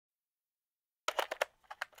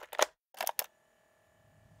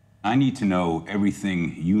I need to know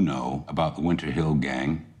everything you know about the Winter Hill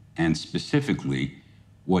Gang, and specifically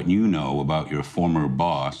what you know about your former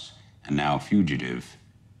boss and now fugitive,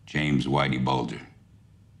 James Whitey Bulger.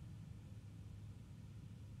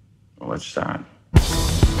 Well, let's start.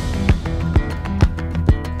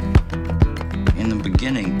 In the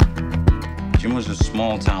beginning, Jim was a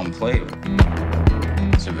small-town player.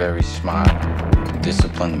 He's a very smart,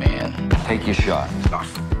 disciplined man. Take your shot,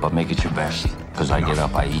 but make it your best. Because I get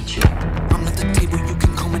up, I eat you. And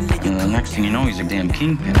the next thing you know, he's a damn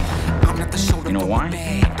kingpin. You know why?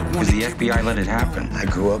 Because the FBI let it happen. I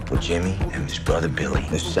grew up with Jimmy and his brother Billy,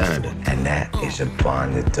 the senator. And that is a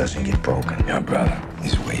bond that doesn't get broken. Your brother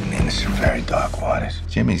is wading into some very dark waters.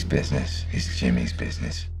 Jimmy's business is Jimmy's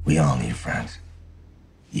business. We all need friends.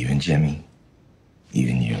 Even Jimmy.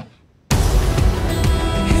 Even you.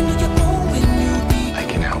 I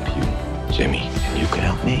can help you, Jimmy, and you can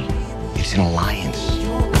help me. It's an alliance.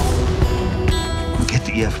 We get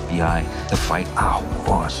the FBI to fight our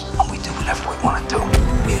boss, and we do whatever we want to do.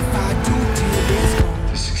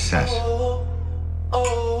 The success.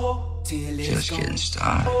 Just getting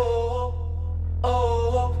started.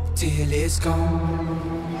 Till it's gone.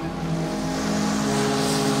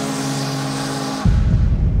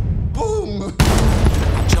 Boom!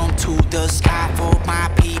 I jump to the sky for my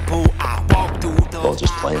people. I walk through the Well,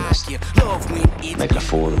 just playing this. Making a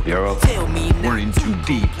fool of the Bureau. We're in too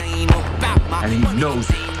deep. And he knows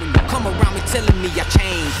it. Come around me telling me I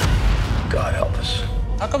changed. God help us.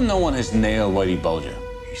 How come no one has nailed Whitey Bulger?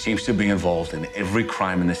 He seems to be involved in every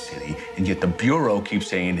crime in the city, and yet the Bureau keeps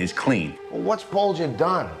saying he's clean. Well, what's Bulger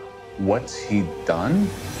done? What's he done?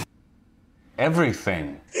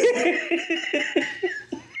 Everything.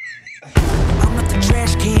 I'm not the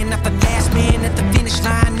trash can, not the last man at the finish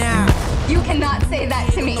line now. You cannot say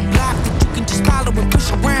that to me. The block that you can just follow and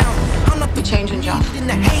push around. I'm not the changing job. in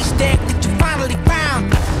the haystack that you finally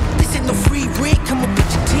found. This ain't no free rent. Come up,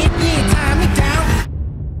 bitch, 10 years, tie me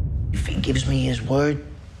down. If he gives me his word,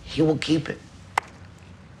 he will keep it.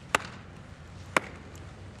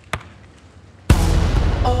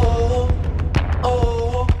 Oh,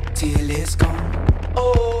 oh, till it's gone.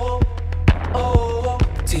 Oh, oh,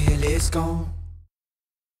 till it's gone.